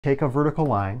Take a vertical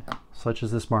line, such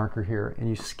as this marker here, and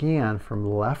you scan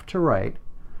from left to right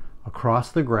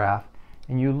across the graph,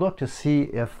 and you look to see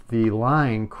if the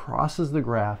line crosses the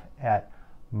graph at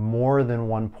more than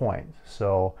 1 point,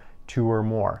 so 2 or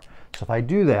more. So if I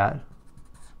do that,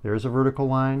 there's a vertical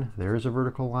line, there's a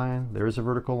vertical line, there's a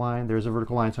vertical line, there's a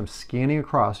vertical line. So I'm scanning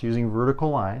across using vertical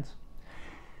lines.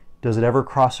 Does it ever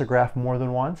cross a graph more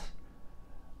than once?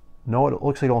 No, it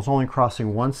looks like it's only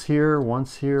crossing once here,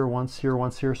 once here, once here,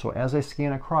 once here. So as I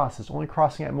scan across, it's only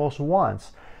crossing at most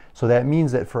once. So that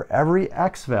means that for every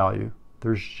x value,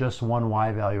 there's just one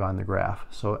y value on the graph.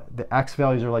 So the x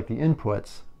values are like the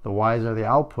inputs, the y's are the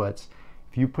outputs.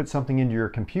 If you put something into your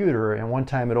computer and one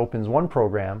time it opens one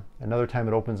program, another time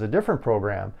it opens a different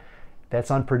program,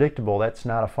 that's unpredictable. That's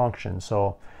not a function.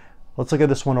 So let's look at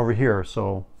this one over here.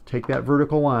 So take that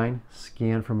vertical line,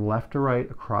 scan from left to right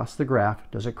across the graph.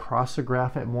 Does it cross the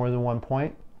graph at more than 1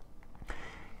 point?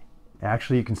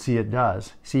 Actually, you can see it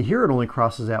does. See, here it only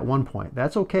crosses at 1 point.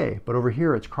 That's okay, but over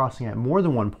here it's crossing at more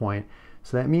than 1 point.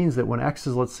 So that means that when x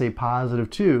is, let's say,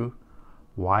 +2,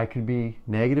 y could be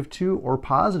 -2 or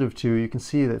 +2. You can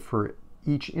see that for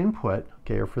each input,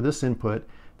 okay, or for this input,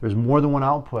 there's more than one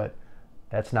output.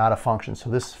 That's not a function. So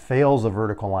this fails the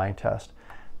vertical line test.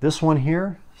 This one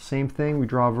here, same thing. We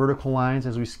draw vertical lines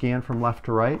as we scan from left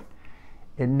to right.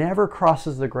 It never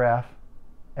crosses the graph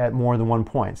at more than 1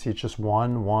 point. See, it's just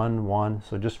 1, 1, 1.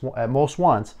 So just at most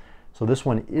once. So this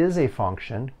one is a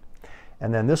function.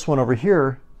 And then this one over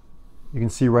here, you can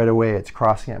see right away it's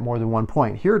crossing at more than 1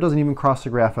 point. Here it doesn't even cross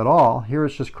the graph at all. Here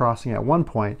it's just crossing at 1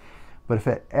 point. But if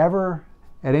it ever,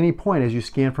 at any point as you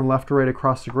scan from left to right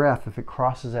across the graph, if it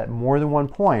crosses at more than 1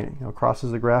 point,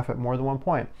 crosses the graph at more than 1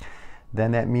 point,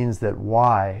 then that means that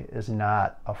y is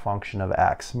not a function of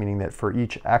x, meaning that for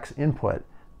each x input,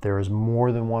 there is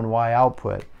more than one y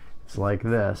output. It's like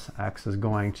this. X is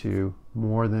going to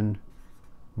more than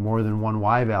one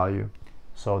y value.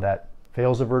 So that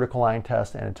fails the vertical line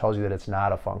test, and it tells you that it's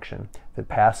not a function. If it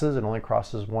passes, it only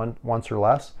crosses once or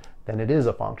less, then it is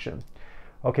a function.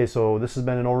 Okay, so this has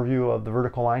been an overview of the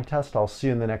vertical line test. I'll see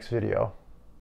you in the next video.